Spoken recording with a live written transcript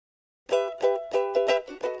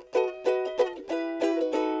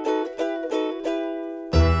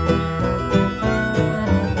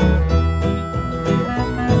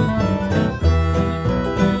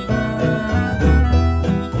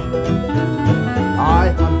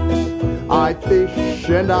I fish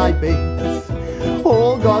and I bait.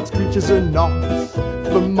 All God's creatures are not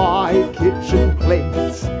for my kitchen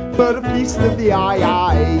plate, but a feast of the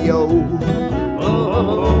I-I-O.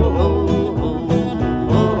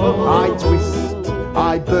 I twist,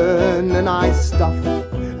 I burn and I stuff,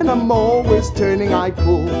 and I'm always turning, I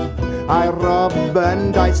pull, I rub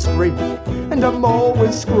and I scrape, and I'm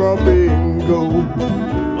always scrubbing go.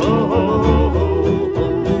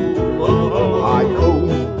 I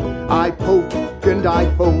comb, I poke and I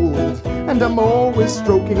fold, and I'm always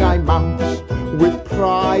stroking, I mount, with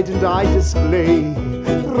pride and I display,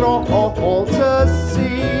 through all to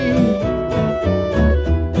see.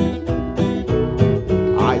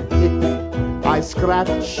 I pick, I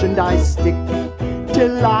scratch and I stick,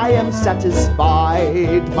 till I am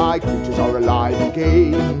satisfied. My creatures are alive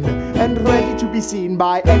again, and ready to be seen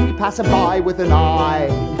by any passerby with an eye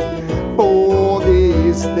for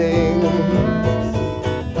these things.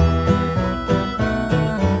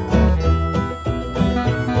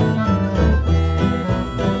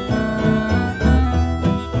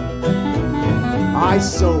 I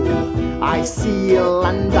sew, I seal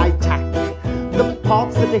and I tack, the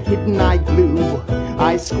parts that are hidden I glue,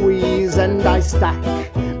 I squeeze and I stack,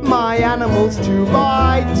 my animals 2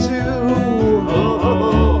 by 2.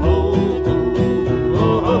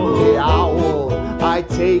 The owl I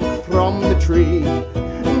take from the tree,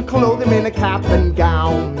 and clothe him in a cap and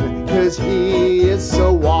gown, 'cause he is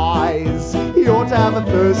so wise, he ought to have a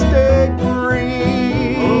first degree.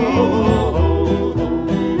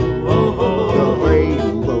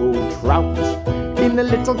 In a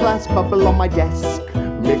little glass bubble on my desk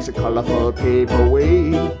makes a colourful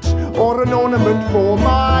paperweight, or an ornament for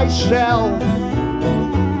my shelf.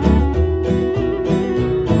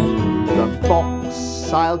 The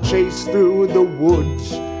fox I'll chase through the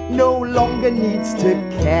woods no longer needs to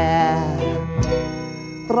care,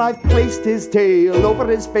 for I've placed his tail over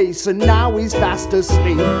his face and now he's fast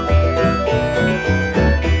asleep.